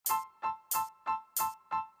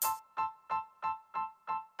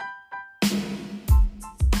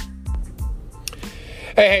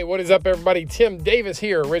Hey, what is up, everybody? Tim Davis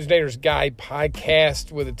here, Originator's Guide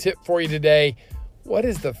podcast, with a tip for you today. What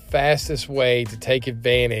is the fastest way to take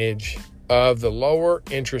advantage of the lower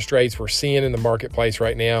interest rates we're seeing in the marketplace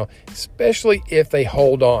right now, especially if they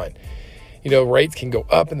hold on? You know, rates can go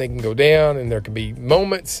up and they can go down, and there can be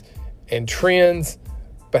moments and trends.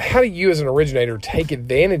 But how do you as an originator take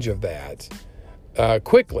advantage of that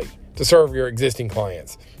quickly to serve your existing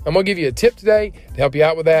clients? I'm going to give you a tip today to help you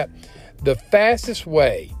out with that. The fastest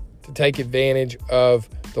way to take advantage of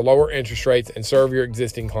the lower interest rates and serve your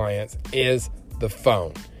existing clients is the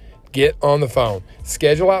phone. Get on the phone,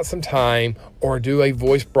 schedule out some time, or do a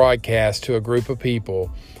voice broadcast to a group of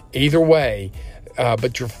people. Either way,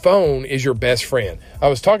 but your phone is your best friend. I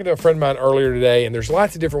was talking to a friend of mine earlier today, and there's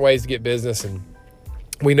lots of different ways to get business, and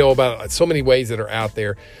we know about so many ways that are out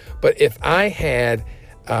there. But if I had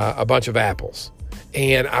a bunch of apples,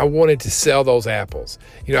 and I wanted to sell those apples,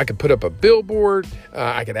 you know, I could put up a billboard,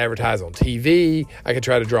 I could advertise on TV, I could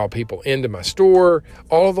try to draw people into my store,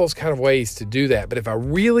 all of those kind of ways to do that. But if I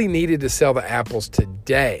really needed to sell the apples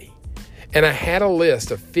today, and I had a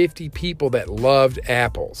list of 50 people that loved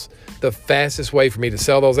apples, the fastest way for me to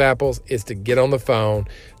sell those apples is to get on the phone,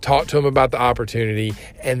 talk to them about the opportunity,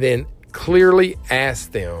 and then clearly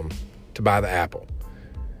ask them to buy the apple.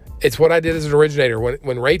 It's what I did as an originator.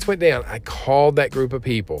 When rates went down, I called that group of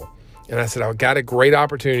people and I said, I've got a great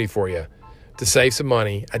opportunity for you to save some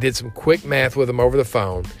money. I did some quick math with them over the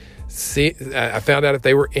phone. I found out if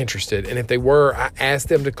they were interested. And if they were, I asked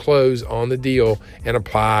them to close on the deal and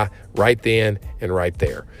apply right then and right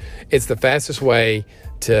there. It's the fastest way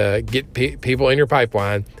to get people in your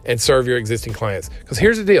pipeline and serve your existing clients. Because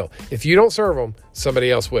here's the deal. If you don't serve them,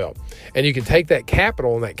 somebody else will. And you can take that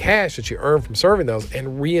capital and that cash that you earn from serving those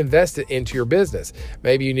and reinvest it into your business.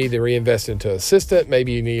 Maybe you need to reinvest it into an assistant.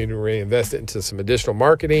 Maybe you need to reinvest it into some additional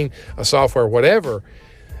marketing, a software, whatever.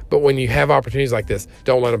 But when you have opportunities like this,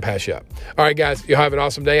 don't let them pass you up. All right, guys, you'll have an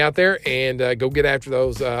awesome day out there, and go get after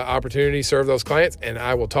those opportunities, serve those clients, and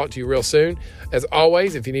I will talk to you real soon. As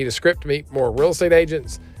always, if you need a script to meet more real estate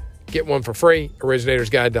agents, get one for free,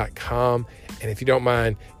 originatorsguide.com. And if you don't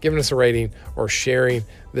mind giving us a rating or sharing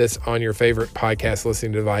this on your favorite podcast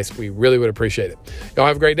listening device, we really would appreciate it. Y'all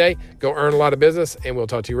have a great day. Go earn a lot of business, and we'll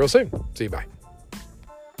talk to you real soon. See you. Bye.